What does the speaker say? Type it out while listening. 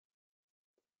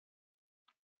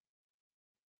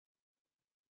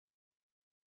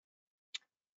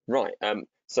Right.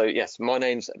 So yes, my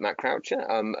name's Matt Croucher.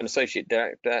 I'm an associate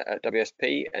director at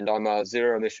WSP, and I'm our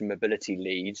zero emission mobility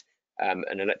lead,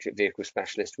 an electric vehicle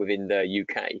specialist within the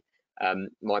UK.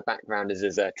 My background is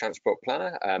as a transport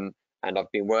planner, and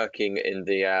I've been working in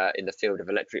the field of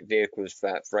electric vehicles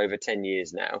for over 10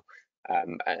 years now.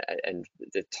 And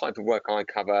the type of work I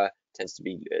cover tends to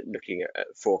be looking at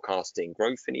forecasting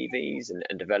growth in EVs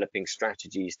and developing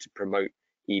strategies to promote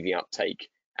EV uptake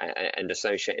and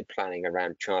associated planning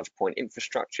around charge point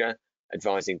infrastructure,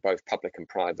 advising both public and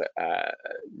private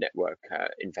network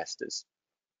investors.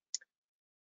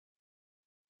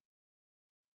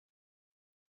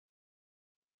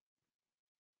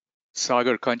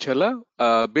 Sagar Kanchala,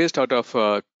 based out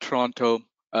of Toronto,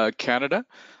 Canada.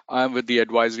 I'm with the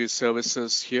advisory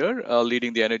services here,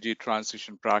 leading the energy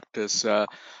transition practice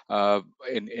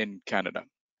in Canada.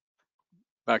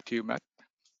 Back to you, Matt.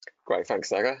 Great, thanks,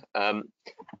 Saga.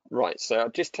 Right, so I'll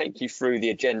just take you through the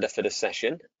agenda for the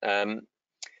session. I've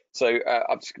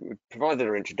just provided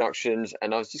our introductions,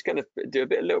 and I was just going to do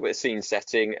a little bit of scene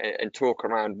setting and talk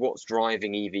around what's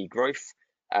driving EV growth,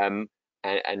 and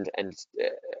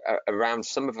around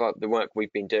some of the work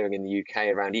we've been doing in the UK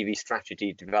around EV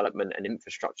strategy development and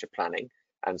infrastructure planning,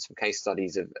 and some case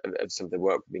studies of some of the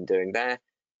work we've been doing there,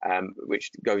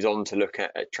 which goes on to look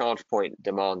at charge point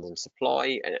demand and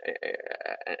supply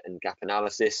and gap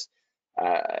analysis,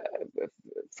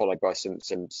 followed by some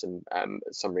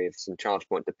summary of some charge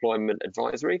point deployment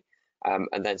advisory.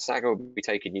 And then Saga will be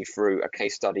taking you through a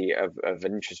case study of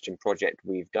an interesting project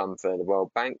we've done for the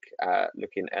World Bank,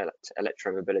 looking at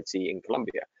electromobility in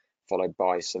Colombia, followed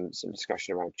by some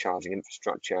discussion around charging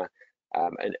infrastructure,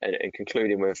 and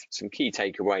concluding with some key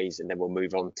takeaways, and then we'll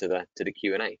move on to the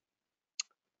Q&A.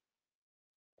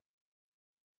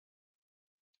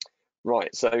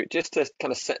 Right, so just to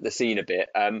kind of set the scene a bit,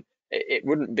 it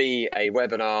wouldn't be a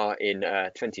webinar in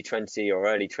 2020 or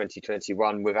early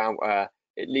 2021 without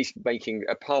at least making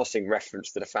a passing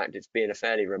reference to the fact it's been a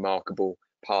fairly remarkable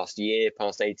past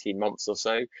 18 months or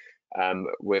so,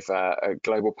 with a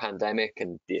global pandemic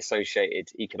and the associated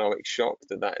economic shock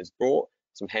that has brought.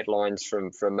 Some headlines from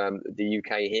the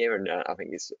UK here, and I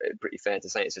think it's pretty fair to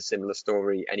say it's a similar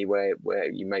story anywhere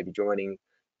where you may be joining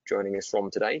us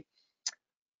from today.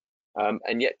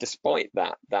 And yet, despite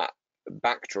that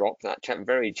backdrop, that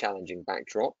very challenging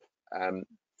backdrop,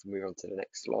 move on to the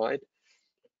next slide.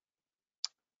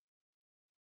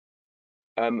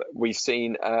 We've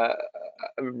seen a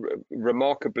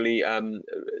remarkably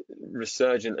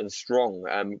resurgent and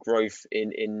strong growth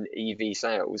in EV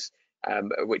sales,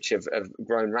 which have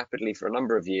grown rapidly for a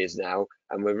number of years now,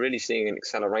 and we're really seeing an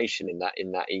acceleration in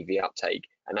that EV uptake,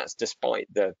 and that's despite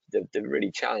the really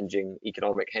challenging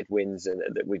economic headwinds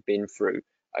that we've been through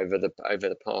over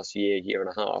the past year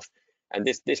and a half. And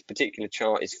this particular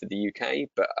chart is for the UK,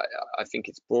 but I think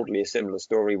it's broadly a similar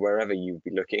story wherever you'd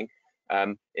be looking.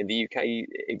 In the UK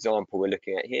example we're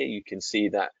looking at here, you can see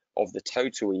that of the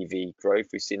total EV growth,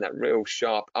 we've seen that real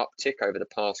sharp uptick over the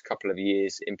past couple of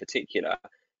years in particular.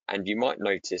 And you might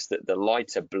notice that the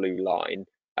lighter blue line,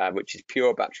 which is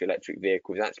pure battery electric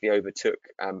vehicles, actually overtook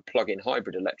plug-in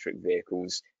hybrid electric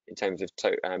vehicles in terms of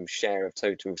share of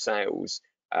total sales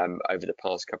over the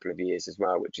past couple of years as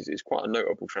well, which is quite a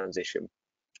notable transition.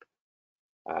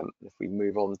 If we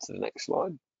move on to the next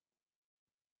slide.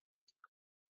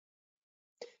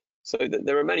 So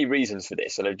there are many reasons for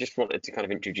this, and I just wanted to kind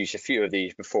of introduce a few of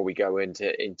these before we go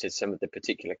into some of the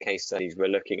particular case studies we're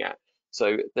looking at.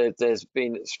 So there's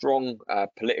been strong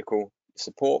political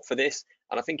support for this,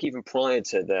 and I think even prior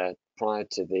to the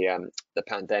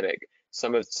pandemic,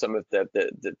 some of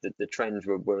the trends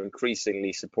were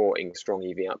increasingly supporting strong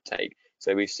EV uptake.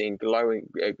 So we've seen growing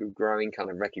kind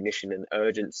of recognition and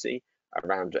urgency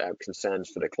around concerns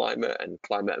for the climate and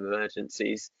climate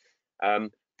emergencies.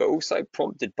 But also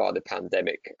prompted by the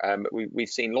pandemic, we've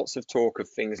seen lots of talk of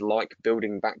things like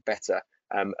building back better,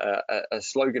 a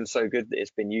slogan so good that it's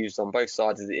been used on both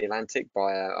sides of the Atlantic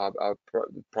by our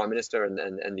Prime Minister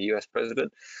and the US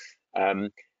President, and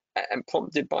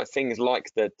prompted by things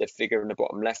like the figure in the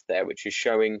bottom left there, which is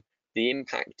showing the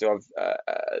impact of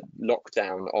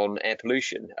lockdown on air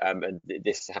pollution. And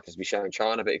this happens to be showing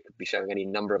China, but it could be showing any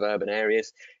number of urban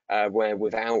areas where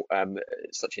without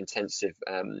such intensive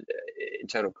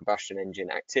internal combustion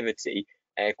engine activity,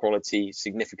 air quality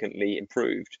significantly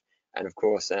improved. And of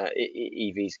course,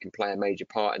 EVs can play a major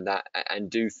part in that and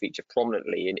do feature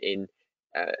prominently in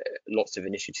lots of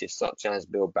initiatives such as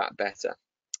Build Back Better.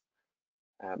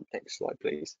 Next slide,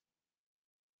 please.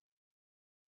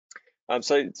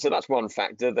 So that's one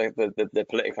factor, the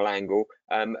political angle.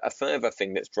 A further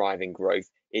thing that's driving growth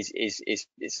is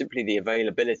simply the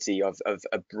availability of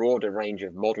a broader range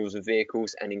of models of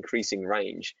vehicles and increasing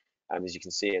range, as you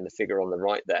can see in the figure on the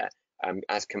right there,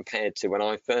 as compared to when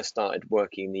I first started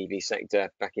working in the EV sector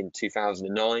back in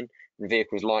 2009.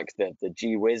 Vehicles like the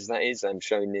G-Wiz, that is,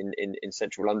 shown in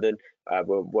central London,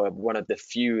 were one of the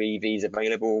few EVs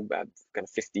available, kind of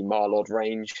 50-mile odd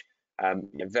range.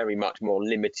 Very much more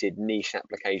limited niche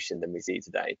application than we see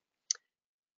today.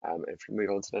 If we move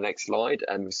on to the next slide,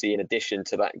 and we see in addition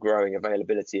to that growing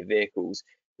availability of vehicles,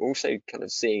 we're also kind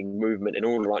of seeing movement in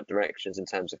all the right directions in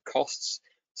terms of costs.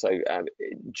 So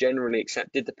generally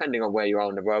accepted, depending on where you are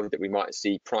in the world, that we might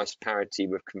see price parity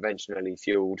with conventionally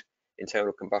fueled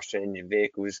internal combustion engine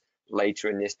vehicles later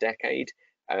in this decade.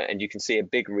 And you can see a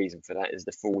big reason for that is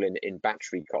the fall in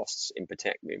battery costs in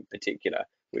particular,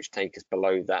 which take us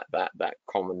below that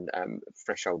common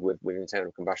threshold with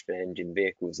internal combustion engine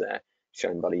vehicles there,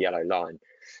 shown by the yellow line.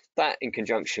 That, in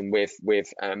conjunction with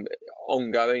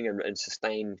ongoing and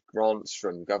sustained grants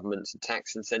from governments and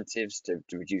tax incentives to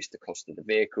reduce the cost of the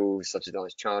vehicles,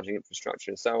 subsidised charging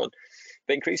infrastructure, and so on.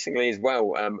 But increasingly as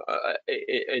well,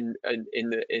 in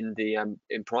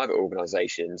private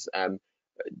organisations,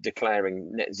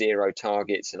 declaring net zero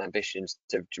targets and ambitions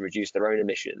to reduce their own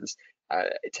emissions,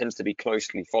 it tends to be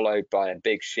closely followed by a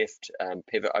big shift,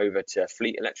 pivot over to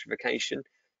fleet electrification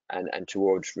and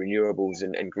towards renewables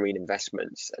and green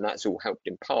investments. And that's all helped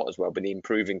in part as well by the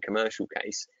improving commercial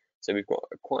case. So we've got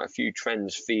quite a few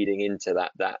trends feeding into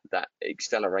that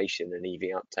acceleration in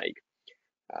EV uptake.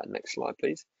 Next slide,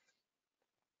 please.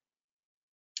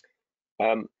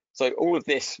 So all of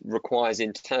this requires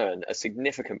in turn a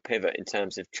significant pivot in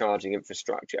terms of charging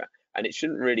infrastructure, and it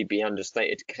shouldn't really be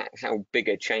understated how big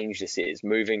a change this is,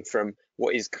 moving from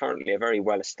what is currently a very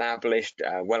well established,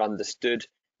 well understood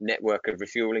network of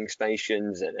refueling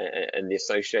stations and the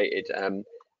associated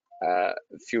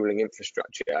fueling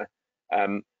infrastructure,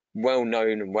 well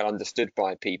known and well understood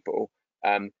by people,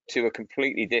 to a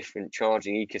completely different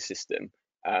charging ecosystem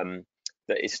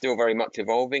that is still very much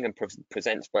evolving and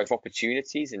presents both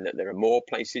opportunities in that there are more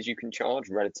places you can charge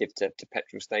relative to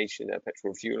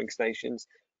petrol fueling stations,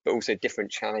 but also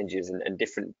different challenges and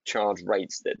different charge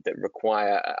rates that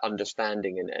require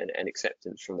understanding and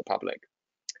acceptance from the public.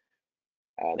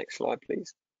 Next slide,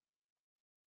 please.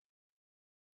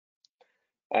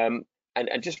 And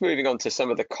just moving on to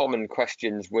some of the common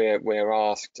questions we're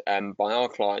asked by our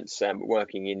clients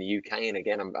working in the UK, and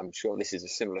again, I'm sure this is a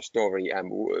similar story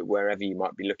wherever you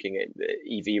might be looking at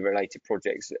EV-related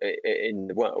projects in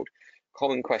the world.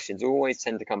 Common questions always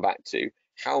tend to come back to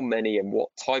how many and what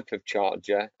type of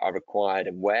charger are required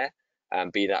and where,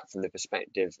 be that from the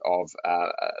perspective of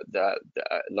the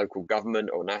local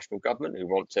government or national government who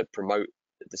want to promote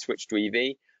the switch to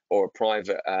EV, or a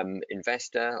private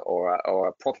investor or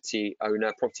a property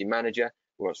owner, property manager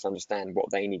who wants to understand what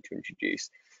they need to introduce.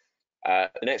 The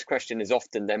next question is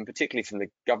often then, particularly from the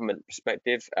government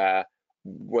perspective,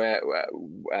 where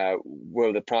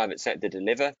will the private sector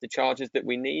deliver the charges that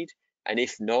we need? And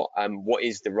if not, what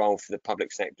is the role for the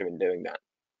public sector in doing that?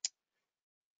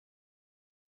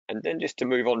 And then just to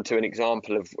move on to an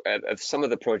example of some of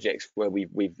the projects where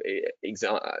we've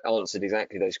answered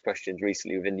exactly those questions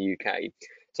recently within the UK.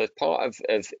 So as part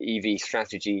of EV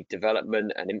strategy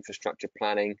development and infrastructure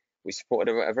planning, we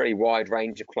supported a very wide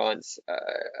range of clients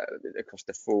across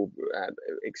the full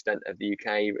extent of the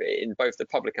UK in both the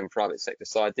public and private sector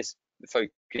side. This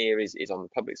focus here is on the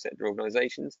public sector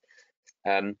organisations.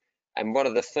 And one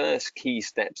of the first key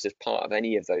steps as part of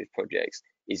any of those projects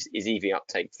is EV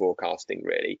uptake forecasting,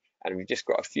 really. And we've just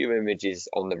got a few images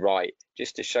on the right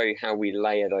just to show you how we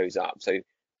layer those up. So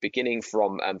beginning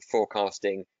from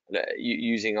forecasting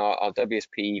using our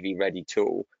WSP EV Ready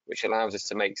tool, which allows us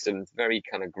to make some very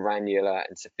kind of granular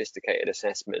and sophisticated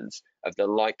assessments of the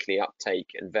likely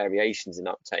uptake and variations in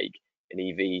uptake in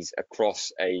EVs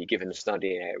across a given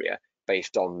study area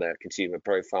based on the consumer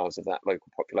profiles of that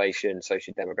local population,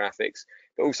 social demographics,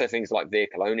 but also things like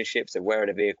vehicle ownership. So where are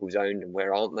the vehicles owned and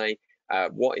where aren't they?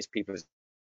 What is people's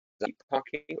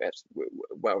parking? It's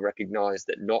well recognised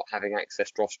that not having access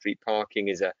to off-street parking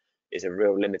is a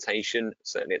real limitation,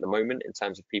 certainly at the moment, in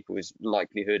terms of people's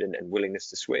likelihood and willingness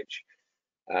to switch.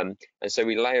 And so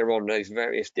we layer on those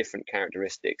various different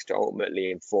characteristics to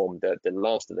ultimately inform the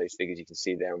last of those figures you can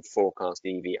see there and forecast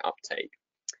EV uptake.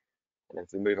 And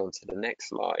if we move on to the next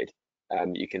slide,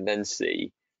 you can then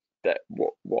see that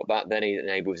what that then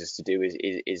enables us to do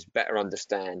is better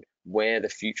understand where the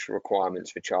future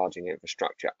requirements for charging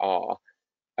infrastructure are,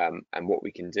 and what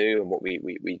we can do, and what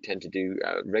we tend to do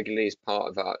regularly as part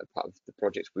of the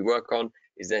projects we work on,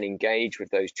 is then engage with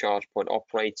those charge point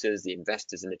operators, the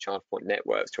investors in the charge point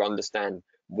networks, to understand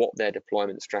what their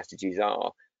deployment strategies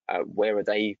are, where are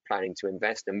they planning to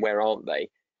invest, and where aren't they,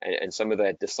 and some of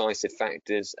their decisive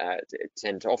factors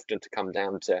tend to often to come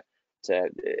down to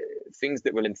things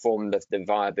that will inform the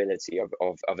viability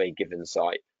of a given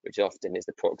site, which often is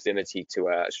the proximity to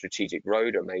a strategic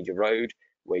road or major road,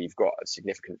 where you've got a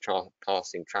significant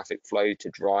passing traffic flow to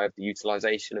drive the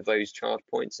utilization of those charge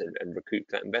points and recoup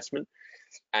that investment,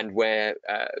 and where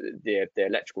the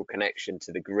electrical connection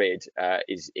to the grid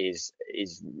is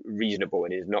reasonable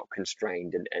and is not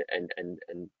constrained and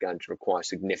going to require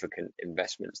significant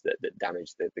investments that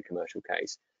damage the commercial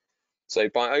case. So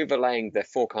by overlaying the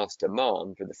forecast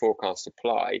demand with the forecast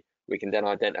supply, we can then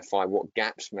identify what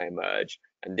gaps may emerge,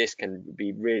 and this can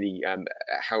be really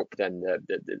help then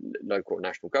the local and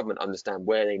national government understand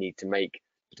where they need to make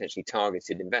potentially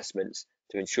targeted investments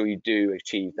to ensure you do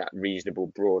achieve that reasonable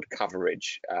broad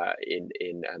coverage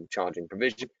in charging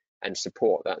provision and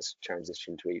support that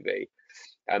transition to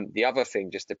EV. The other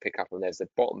thing, just to pick up on, there's the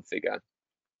bottom figure,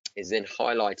 is then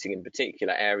highlighting in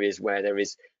particular areas where there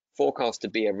is forecast to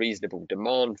be a reasonable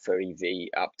demand for EV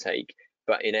uptake,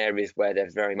 but in areas where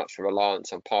there's very much a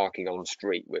reliance on parking on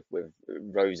street with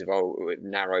rows of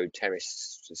narrow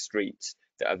terrace streets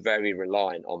that are very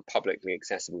reliant on publicly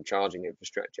accessible charging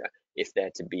infrastructure if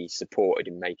they're to be supported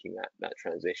in making that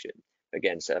transition.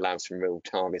 Again, so it allows some real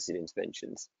targeted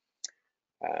interventions.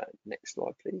 Next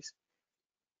slide, please.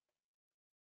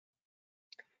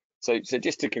 So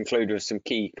just to conclude with some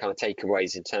key kind of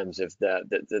takeaways in terms of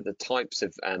the types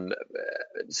of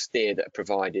steer that are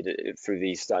provided through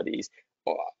these studies.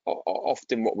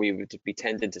 Often what we would be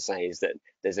tending to say is that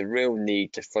there's a real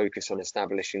need to focus on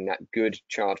establishing that good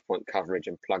charge point coverage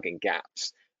and plugging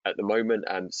gaps. At the moment,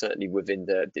 certainly within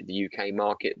the UK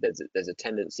market, there's a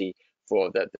tendency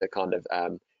for the kind of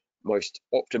most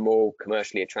optimal,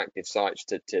 commercially attractive sites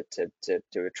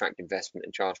to attract investment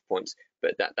and charge points,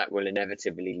 but that will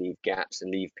inevitably leave gaps and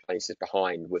leave places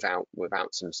behind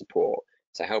without some support.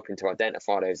 So helping to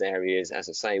identify those areas, as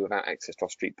I say, without access to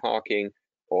off-street parking,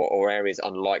 or areas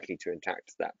unlikely to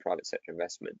attract that private sector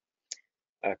investment.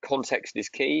 Context is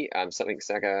key, something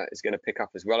Saga is going to pick up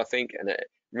as well, I think, and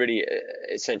really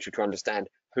essential to understand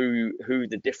who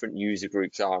the different user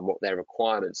groups are and what their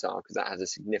requirements are, because that has a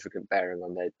significant bearing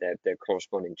on their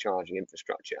corresponding charging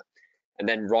infrastructure. And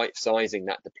then right sizing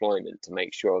that deployment to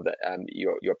make sure that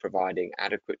you're providing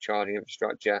adequate charging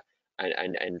infrastructure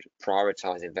and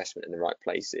prioritize investment in the right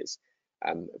places.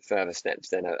 Further steps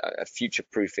then are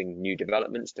future-proofing new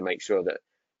developments to make sure that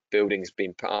buildings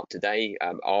being put up today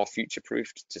are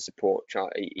future-proofed to support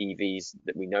EVs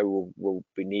that we know will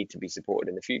need to be supported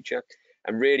in the future,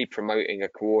 and really promoting a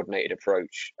coordinated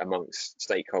approach amongst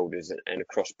stakeholders and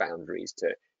across boundaries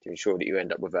to ensure that you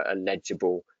end up with a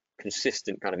legible,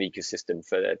 consistent kind of ecosystem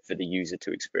for the user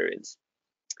to experience.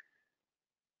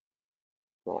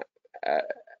 Right.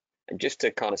 And just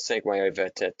to kind of segue over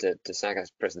to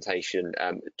Saga's presentation,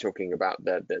 talking about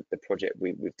the project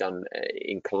we've done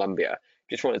in Colombia,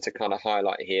 just wanted to kind of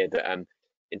highlight here that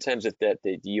in terms of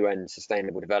the UN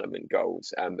Sustainable Development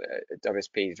Goals,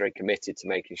 WSP is very committed to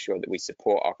making sure that we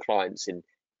support our clients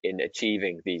in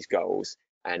achieving these goals.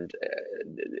 And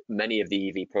many of the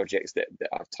EV projects that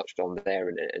I've touched on there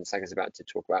and Saga's about to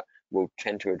talk about will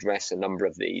tend to address a number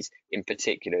of these. In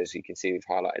particular, as you can see, we've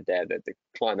highlighted there the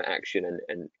climate action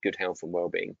and good health and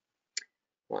well-being.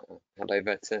 Right, I'll hand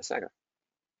over to Saga.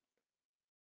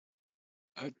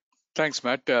 Thanks,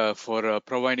 Matt, for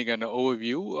providing an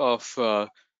overview of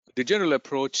the general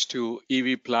approach to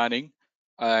EV planning,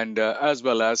 and as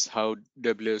well as how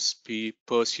WSP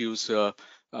pursues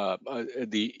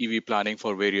the EV planning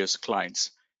for various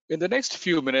clients. In the next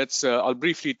few minutes, I'll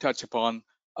briefly touch upon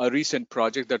a recent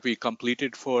project that we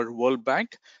completed for World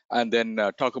Bank, and then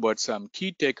talk about some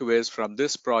key takeaways from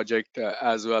this project,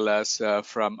 as well as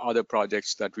from other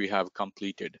projects that we have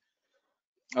completed.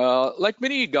 Like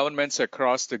many governments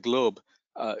across the globe,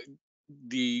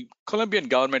 the Colombian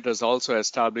government has also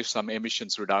established some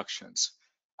emissions reductions.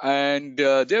 And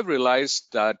they've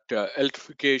realized that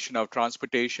electrification of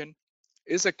transportation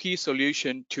is a key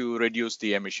solution to reduce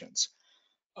the emissions.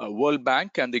 World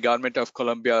Bank and the government of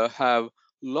Colombia have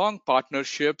long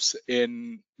partnerships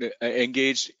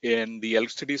engaged in the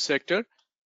electricity sector.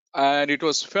 And it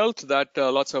was felt that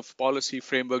lots of policy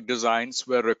framework designs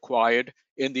were required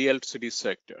in the electricity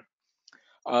sector.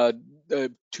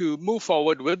 To move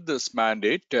forward with this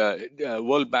mandate,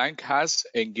 World Bank has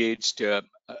engaged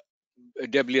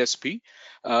WSP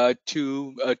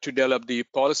to develop the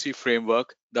policy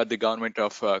framework that the government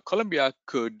of Colombia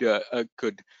could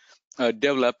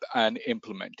develop and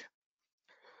implement.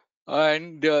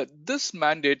 And this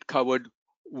mandate covered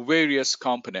various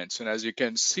components. And as you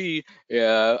can see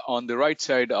on the right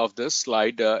side of this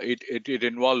slide, it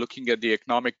involved looking at the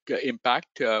economic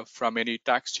impact from any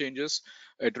tax changes.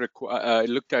 It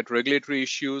looked at regulatory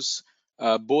issues,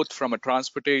 both from a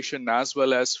transportation as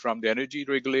well as from the energy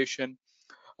regulation.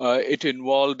 It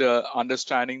involved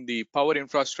understanding the power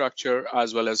infrastructure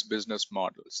as well as business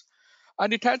models.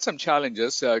 And it had some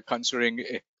challenges considering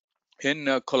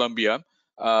in Colombia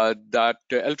that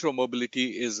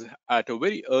electromobility is at a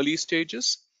very early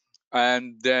stages,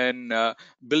 and then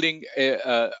building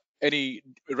any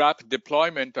rapid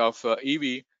deployment of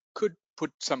EV could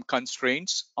put some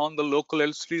constraints on the local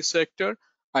electricity sector.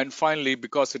 And finally,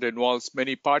 because it involves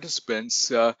many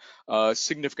participants,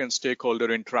 significant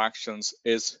stakeholder interactions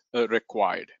is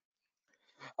required.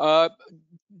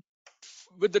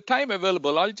 With the time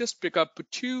available, I'll just pick up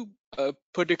two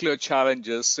particular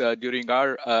challenges during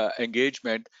our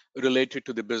engagement related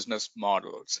to the business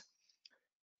models.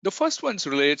 The first one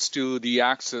relates to the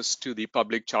access to the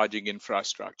public charging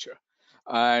infrastructure.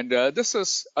 And this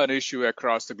is an issue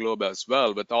across the globe as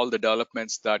well, with all the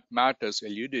developments that Matt has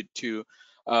alluded to.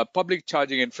 Public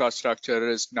charging infrastructure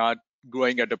is not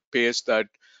growing at a pace that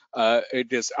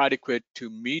it is adequate to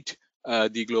meet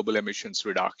the global emissions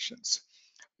reductions.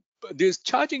 This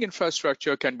charging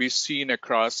infrastructure can be seen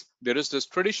across. There is this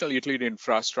traditional utility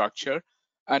infrastructure,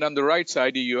 and on the right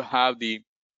side you have the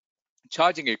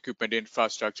charging equipment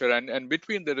infrastructure, and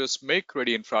between there is make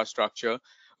ready infrastructure,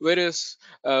 whereas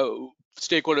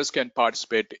stakeholders can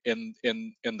participate in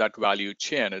that value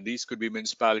chain. And these could be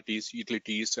municipalities,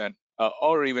 utilities, and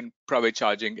or even private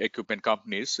charging equipment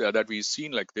companies that we've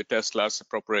seen, like the Tesla's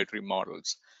proprietary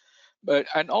models.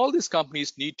 And all these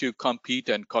companies need to compete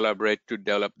and collaborate to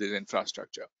develop this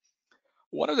infrastructure.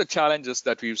 One of the challenges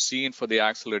that we've seen for the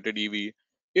accelerated EV,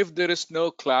 if there is no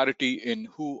clarity in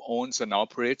who owns and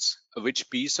operates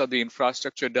which piece of the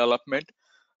infrastructure development,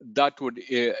 that would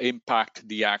impact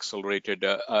the accelerated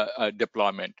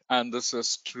deployment. And this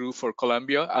is true for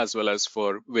Colombia as well as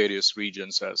for various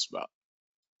regions as well.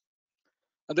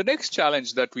 And the next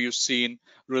challenge that we've seen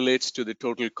relates to the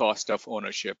total cost of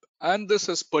ownership. And this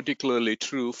is particularly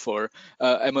true for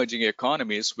emerging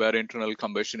economies where internal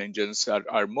combustion engines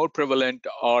are more prevalent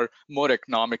or more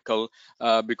economical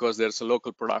because there's a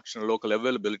local production, local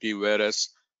availability, whereas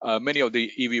many of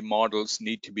the EV models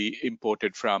need to be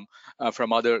imported from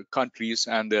other countries,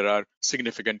 and there are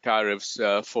significant tariffs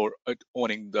for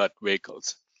owning that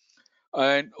vehicles.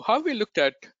 And how we looked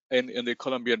at in the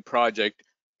Colombian project,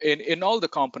 in all the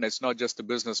components, not just the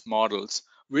business models,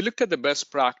 we looked at the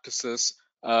best practices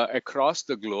across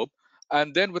the globe.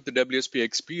 And then with the WSP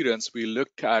experience, we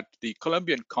looked at the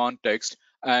Colombian context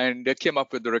and came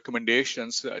up with the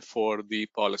recommendations for the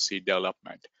policy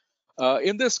development.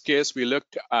 In this case, we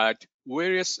looked at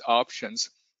various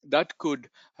options that could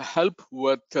help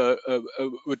with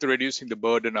reducing the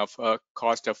burden of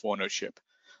cost of ownership.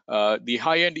 The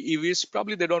high-end EVs,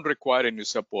 probably they don't require any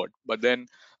support, but then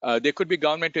there could be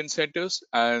government incentives,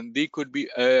 and they could be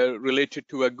related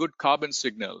to a good carbon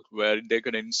signal where they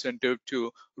can incentive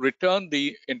to return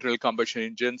the internal combustion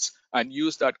engines and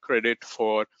use that credit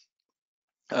for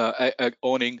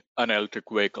owning an electric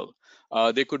vehicle.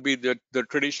 There could be the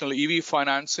traditional EV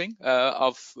financing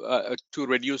to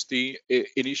reduce the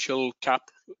initial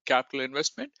capital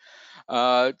investment.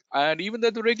 And even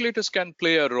that the regulators can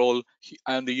play a role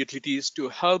and the utilities to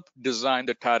help design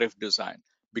the tariff design,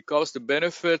 because the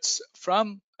benefits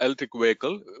from electric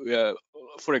vehicle,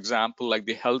 for example, like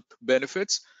the health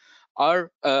benefits,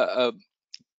 are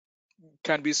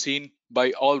can be seen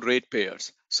by all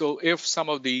ratepayers. So if some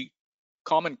of the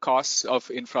common costs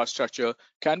of infrastructure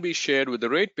can be shared with the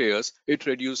ratepayers, it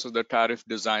reduces the tariff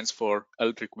designs for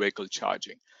electric vehicle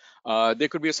charging. There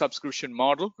could be a subscription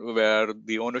model where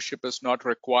the ownership is not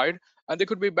required, and there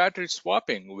could be battery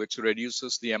swapping, which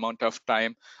reduces the amount of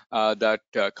time that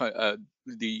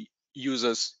the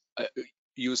users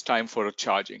use time for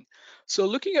charging. So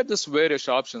looking at these various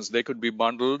options, they could be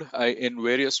bundled in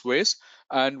various ways,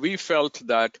 and we felt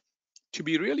that to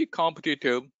be really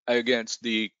competitive against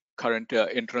the current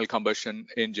internal combustion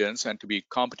engines and to be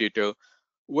competitive,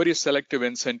 very selective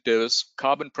incentives,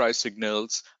 carbon price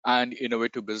signals, and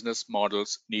innovative business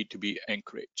models need to be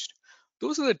encouraged.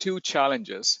 Those are the two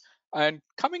challenges. And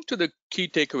coming to the key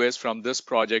takeaways from this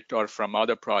project or from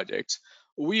other projects,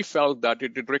 we felt that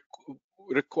it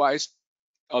requires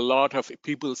a lot of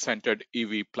people-centered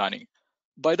EV planning.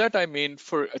 By that I mean,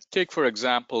 take for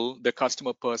example the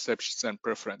customer perceptions and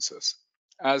preferences.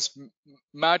 As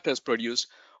Matt has produced,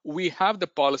 we have the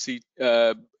policy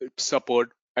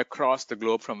support across the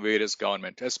globe from various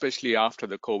governments, especially after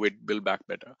the COVID Build Back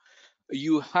Better.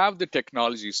 You have the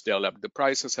technologies developed. The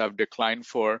prices have declined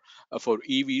for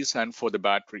EVs and for the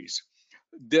batteries.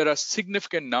 There are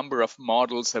significant number of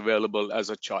models available as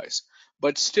a choice,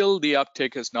 but still the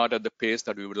uptake is not at the pace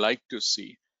that we would like to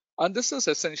see. And this is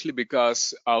essentially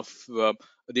because of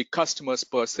the customer's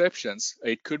perceptions.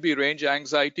 It could be range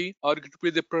anxiety, or it could be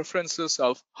the preferences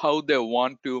of how they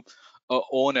want to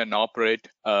own and operate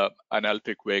an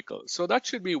electric vehicle. So that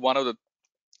should be one of the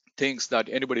things that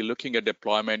anybody looking at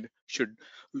deployment should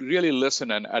really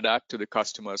listen and adapt to the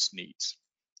customer's needs.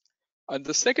 And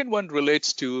the second one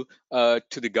relates to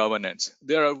the governance.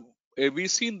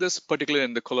 We've seen this particularly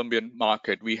in the Colombian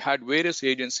market. We had various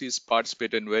agencies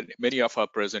participate in many of our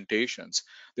presentations.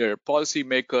 There are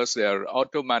policymakers, there are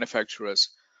auto manufacturers.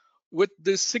 With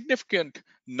the significant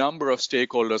number of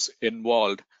stakeholders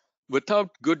involved, without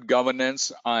good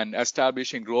governance and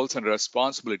establishing roles and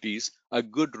responsibilities, a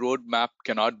good roadmap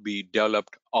cannot be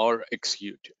developed or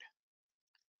executed.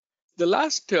 The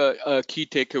last key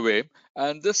takeaway,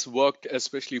 and this worked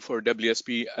especially for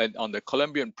WSP and on the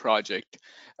Colombian project,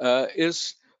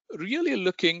 is really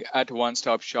looking at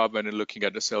one-stop shop when looking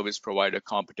at the service provider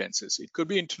competencies. It could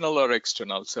be internal or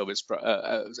external service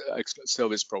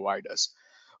providers.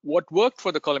 What worked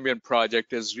for the Colombian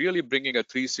project is really bringing a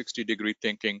 360-degree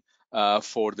thinking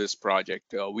for this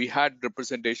project. We had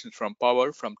representations from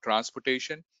power, from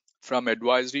transportation, from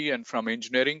advisory, and from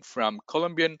engineering, from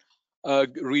Colombian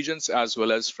regions as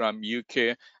well as from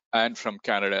UK and from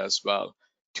Canada as well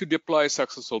to deploy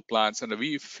successful plans. And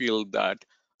we feel that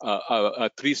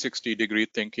a 360-degree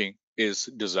thinking is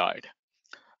desired.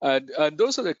 And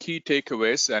those are the key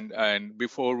takeaways. And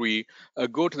before we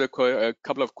go to a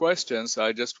couple of questions,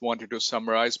 I just wanted to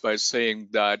summarize by saying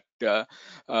that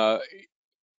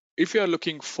if you're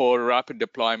looking for rapid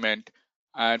deployment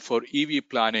and for EV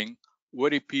planning,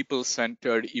 very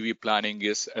people-centered EV planning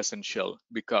is essential,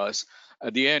 because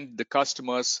at the end, the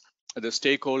customers, the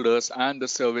stakeholders, and the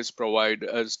service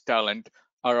providers talent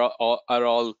are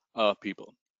all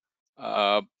people.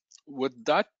 With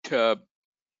that,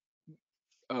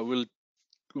 we'll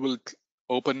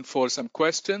open for some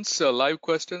questions, live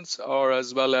questions, or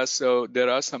as well as there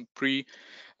are some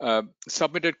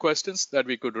submitted questions that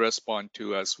we could respond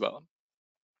to as well.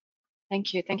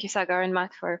 Thank you. Thank you, Sagar and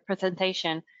Matt, for your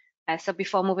presentation. So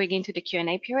before moving into the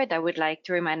Q&A period, I would like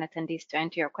to remind attendees to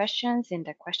enter your questions in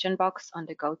the question box on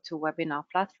the GoToWebinar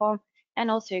platform. And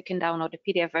also you can download the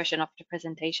PDF version of the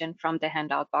presentation from the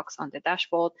handout box on the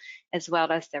dashboard, as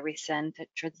well as the recent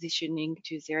Transitioning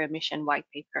to Zero Emission white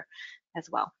paper as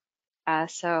well.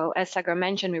 So as Sagar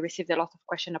mentioned, we received a lot of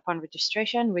questions upon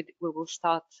registration. We will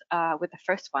start with the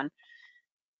first one.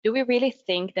 Do we really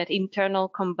think that internal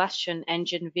combustion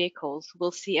engine vehicles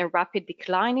will see a rapid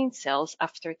decline in sales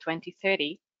after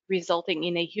 2030, resulting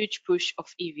in a huge push of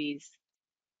EVs?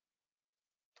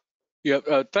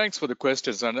 Yeah, thanks for the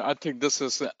questions, and I think this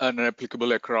is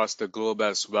applicable across the globe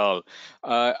as well.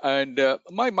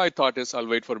 My thought is, I'll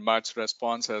wait for Matt's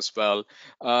response as well.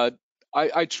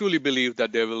 I truly believe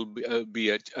that there will be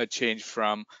a change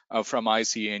from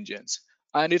IC engines,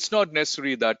 and it's not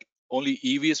necessary that only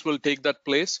EVs will take that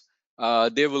place.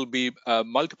 There will be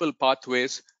multiple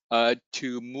pathways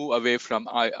to move away from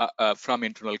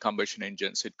internal combustion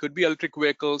engines. It could be electric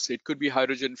vehicles, it could be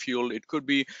hydrogen fuel, it could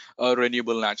be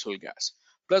renewable natural gas.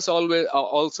 Plus,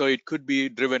 also it could be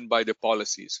driven by the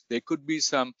policies. There could be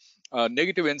some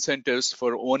negative incentives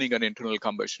for owning an internal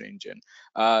combustion engine,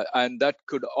 and that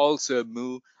could also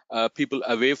move people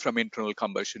away from internal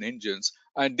combustion engines.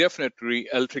 And definitely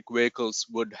electric vehicles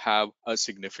would have a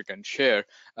significant share,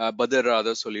 but there are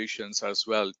other solutions as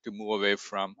well to move away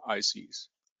from ICs.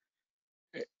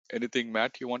 Anything,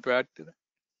 Matt, you want to add to that?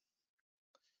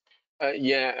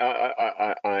 Yeah,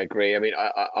 I agree. I mean,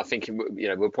 I think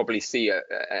we'll probably see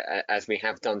as we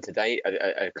have done today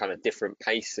a kind of different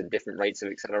pace and different rates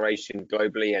of acceleration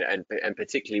globally, and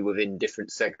particularly within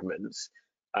different segments.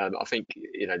 I think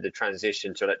the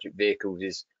transition to electric vehicles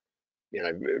is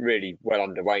really well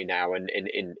underway now, and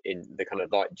in the kind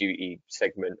of light duty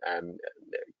segment,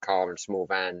 car and small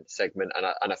van segment, and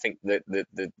I think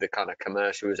the kind of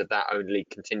commercials of that only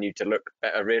continue to look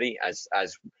better, really, as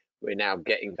we're now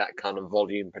getting that kind of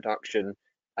volume production,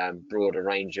 broader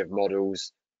range of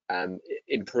models,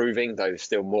 improving, though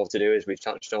still more to do, as we've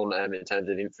touched on, in terms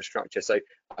of infrastructure. So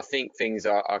I think things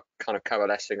are kind of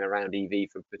coalescing around EV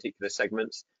for particular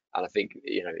segments, and I think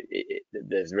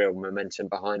there's real momentum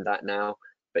behind that now.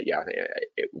 but yeah, I think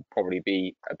it will probably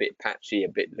be a bit patchy, a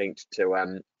bit linked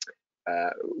to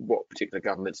what particular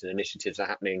governments and initiatives are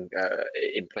happening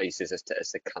in places as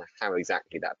to kind of how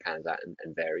exactly that pans out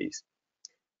and varies.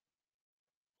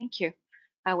 Thank you.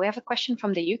 We have a question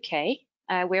from the UK.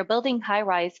 We're building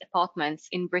high-rise apartments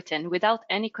in Britain without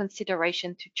any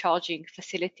consideration to charging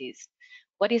facilities.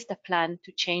 What is the plan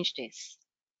to change this?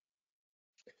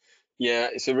 Yeah,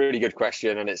 it's a really good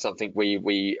question, and it's something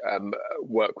we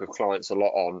work with clients a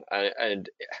lot on, and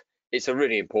it's a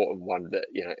really important one that,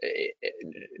 you know,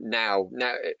 now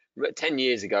 10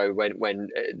 years ago when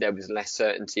there was less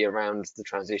certainty around the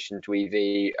transition to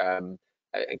EV,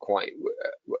 and quite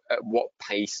at what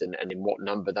pace and in what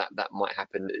number that might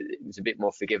happen, it was a bit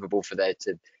more forgivable for there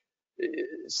to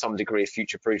some degree of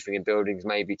future proofing in buildings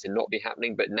maybe to not be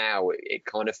happening. But now it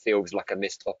kind of feels like a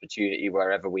missed opportunity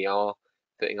wherever we are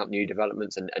putting up new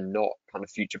developments and not kind of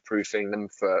future proofing them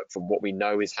for what we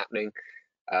know is happening.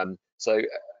 So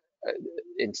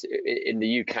in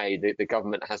the UK, the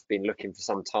government has been looking for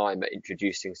some time at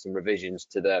introducing some revisions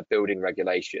to the building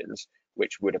regulations,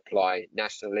 which would apply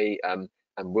nationally and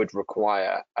would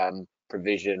require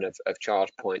provision of charge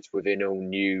points within all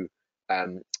new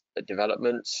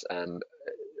developments,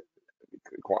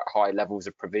 quite high levels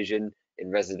of provision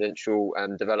in residential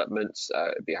developments.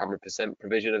 It'd be 100%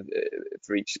 provision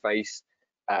for each space.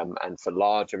 And for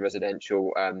larger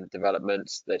residential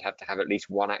developments, they'd have to have at least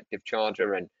one active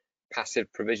charger and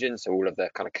passive provision, so all of the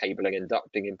kind of cabling and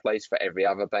ducting in place for every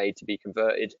other bay to be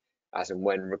converted as and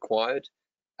when required.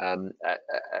 And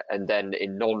then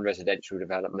in non-residential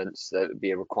developments, there would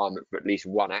be a requirement for at least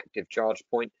one active charge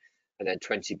point, and then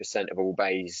 20% of all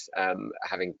bays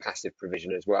having passive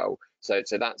provision as well. So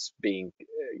that's being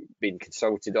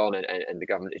consulted on, and the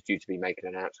government is due to be making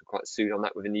an announcement quite soon on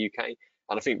that within the UK.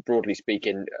 And I think, broadly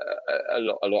speaking, a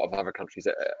lot of other countries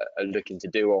are looking to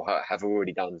do or have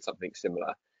already done something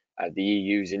similar. The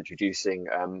EU is introducing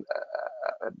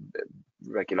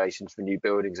regulations for new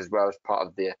buildings as well as part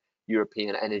of the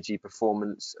European Energy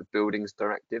Performance of Buildings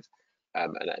Directive,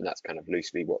 and that's kind of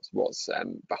loosely what's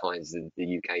behind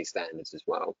the UK standards as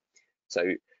well. So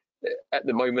at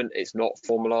the moment, it's not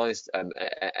formalised,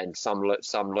 and some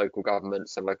local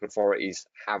governments, some local authorities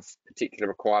have particular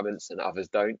requirements and others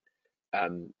don't.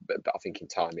 But I think in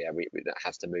time, yeah, that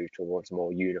has to move towards a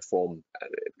more uniform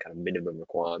kind of minimum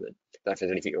requirement. I don't know if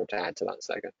there's anything you want to add to that,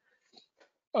 Sagar.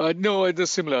 No, it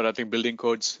is similar. I think building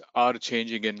codes are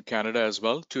changing in Canada as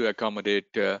well to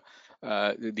accommodate the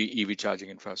EV charging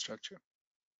infrastructure.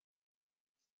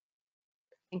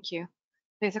 Thank you.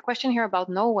 There's a question here about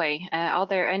Norway. Are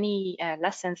there any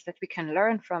lessons that we can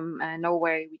learn from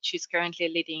Norway, which is currently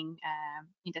leading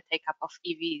in the take-up of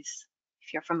EVs,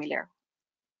 if you're familiar?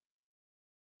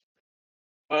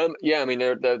 Yeah, I mean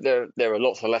there are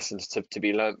lots of lessons to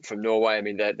be learned from Norway. I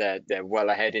mean they're well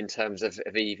ahead in terms of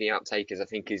EV uptake, as I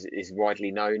think is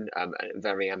widely known, and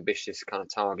very ambitious kind of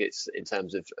targets in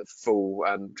terms of full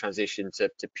transition to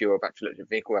pure battery electric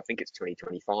vehicle. I think it's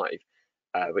 2025,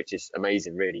 which is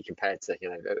amazing really compared to, you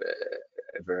know,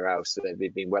 everywhere else. So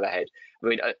they've been well ahead. I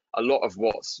mean a lot of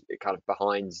what's kind of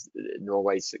behind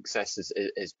Norway's success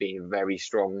has been very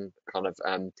strong kind of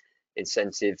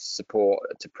incentives, support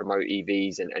to promote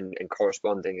EVs and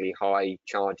correspondingly high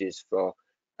charges for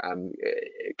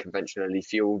conventionally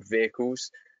fueled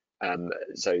vehicles.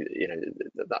 So, you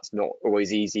know, that's not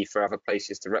always easy for other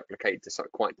places to replicate to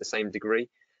quite the same degree.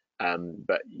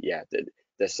 But yeah,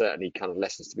 there's certainly kind of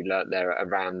lessons to be learned there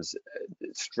around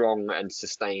strong and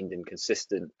sustained and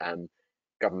consistent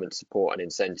government support and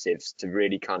incentives to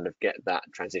really kind of get that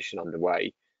transition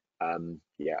underway.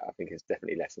 Yeah, I think there's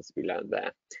definitely lessons to be learned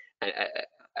there.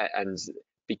 And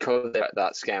because they're at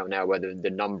that scale now, where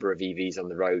the number of EVs on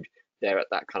the road, they're at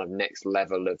that kind of next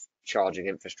level of charging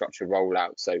infrastructure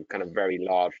rollout, so kind of very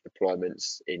large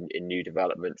deployments in new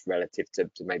developments relative to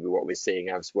maybe what we're seeing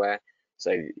elsewhere.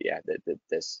 So yeah,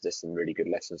 there's some really good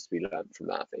lessons to be learned from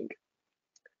that, I think.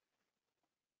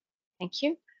 Thank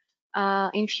you.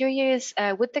 In few years,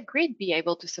 would the grid be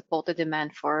able to support the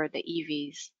demand for the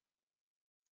EVs?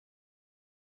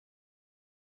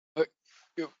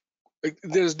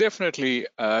 There's definitely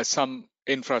some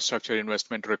infrastructure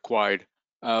investment required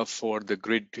for the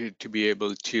grid to be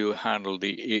able to handle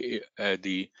the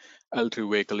electric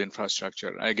vehicle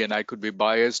infrastructure. Again, I could be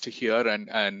biased here,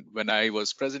 and when I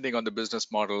was presenting on the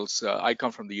business models, I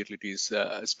come from the utilities,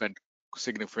 spent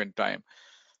significant time,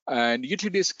 and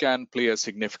utilities can play a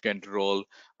significant role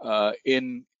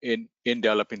in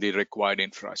developing the required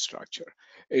infrastructure.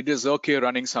 It is okay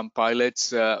running some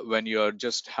pilots when you're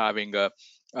just having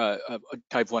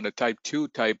type 1 or type 2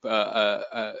 type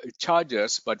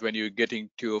chargers, but when you're getting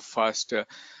to faster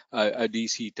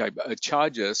DC type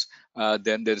chargers,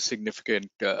 then there's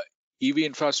significant EV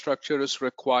infrastructure is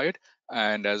required.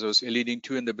 And as I was alluding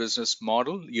to in the business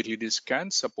model, utilities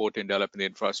can support in developing the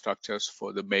infrastructures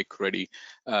for the make-ready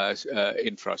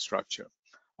infrastructure.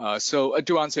 So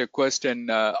to answer your question,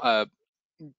 the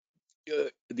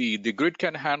grid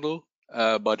can handle,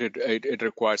 but it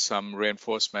requires some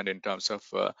reinforcement in terms of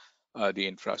the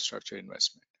infrastructure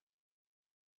investment.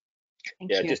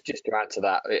 Thank Yeah, you. just to add to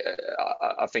that,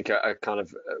 I think a kind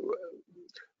of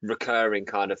recurring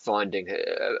kind of finding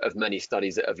of many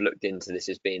studies that have looked into this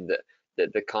has been that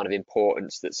the kind of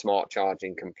importance that smart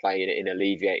charging can play in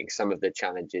alleviating some of the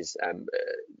challenges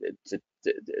that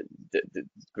the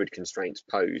grid constraints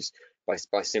pose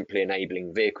by simply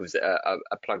enabling vehicles that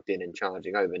are plugged in and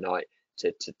charging overnight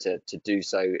to do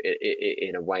so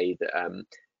in a way that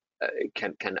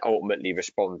can ultimately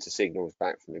respond to signals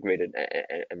back from the grid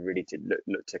and really to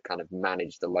look to kind of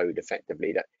manage the load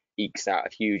effectively. That ekes out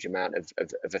a huge amount of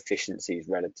efficiencies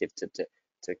relative to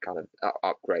kind of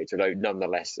upgrades, although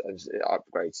nonetheless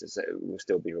upgrades will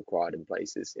still be required in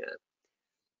places. Yeah.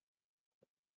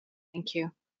 Thank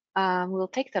you. We'll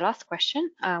take the last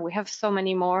question. We have so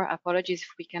many more. Apologies if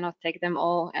we cannot take them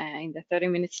all in the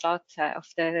 30-minute slot of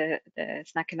the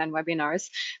Snackenland webinars,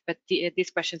 but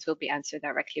these questions will be answered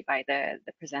directly by the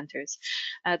presenters.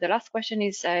 The last question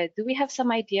is, do we have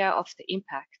some idea of the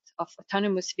impact of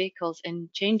autonomous vehicles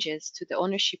and changes to the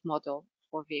ownership model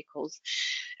for vehicles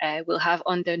will have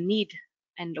on the need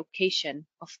and location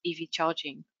of EV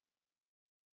charging?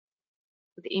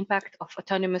 The impact of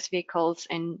autonomous vehicles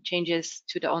and changes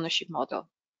to the ownership model?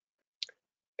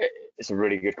 It's a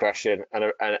really good question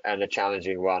and a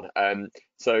challenging one.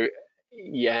 So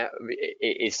yeah,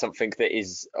 it is something that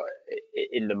is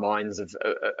in the minds of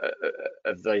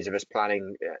those of us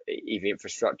planning EV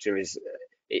infrastructure.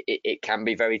 It can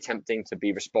be very tempting to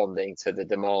be responding to the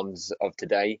demands of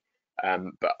today,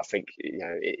 but I think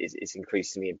it's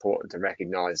increasingly important to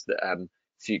recognise that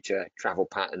future travel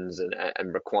patterns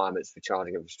and requirements for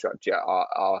charging infrastructure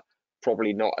are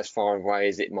probably not as far away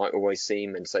as it might always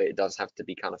seem, and so it does have to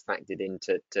be kind of factored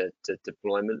into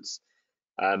deployments.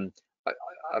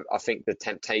 I think the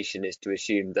temptation is to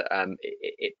assume that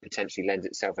it potentially lends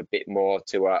itself a bit more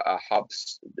to a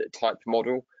hubs type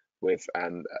model with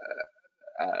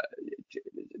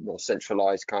more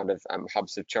centralized kind of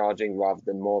hubs of charging rather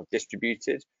than more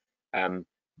distributed.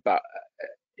 But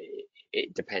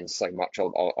it depends so much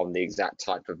on the exact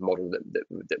type of model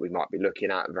that we might be looking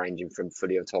at, ranging from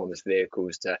fully autonomous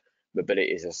vehicles to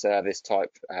mobility as a service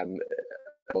type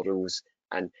models,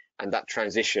 and that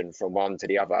transition from one to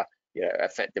the other.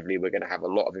 Effectively, we're going to have a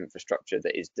lot of infrastructure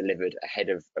that is delivered ahead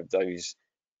of those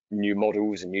new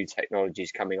models and new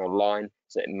technologies coming online.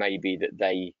 So it may be that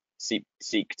they seek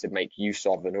to make use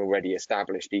of an already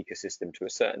established ecosystem to a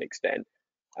certain extent.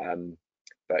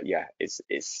 But yeah, it's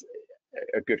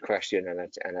a good question and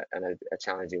a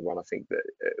challenging one. I think that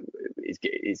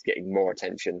is getting more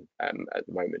attention at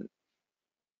the moment.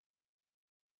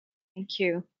 Thank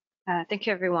you. Thank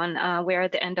you, everyone. We're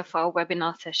at the end of our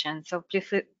webinar session, so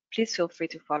please feel free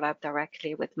to follow up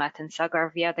directly with Matt and Sagar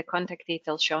via the contact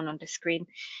details shown on the screen.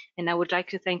 And I would like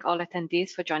to thank all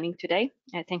attendees for joining today.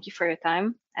 Thank you for your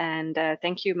time, and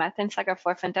thank you, Matt and Sagar,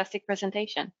 for a fantastic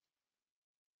presentation.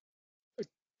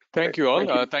 Thank you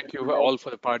all. Thank you all for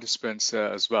the participants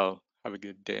as well. Have a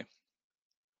good day.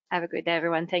 Have a good day,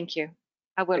 everyone. Thank you.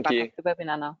 I will wrap up the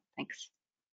webinar now. Thanks.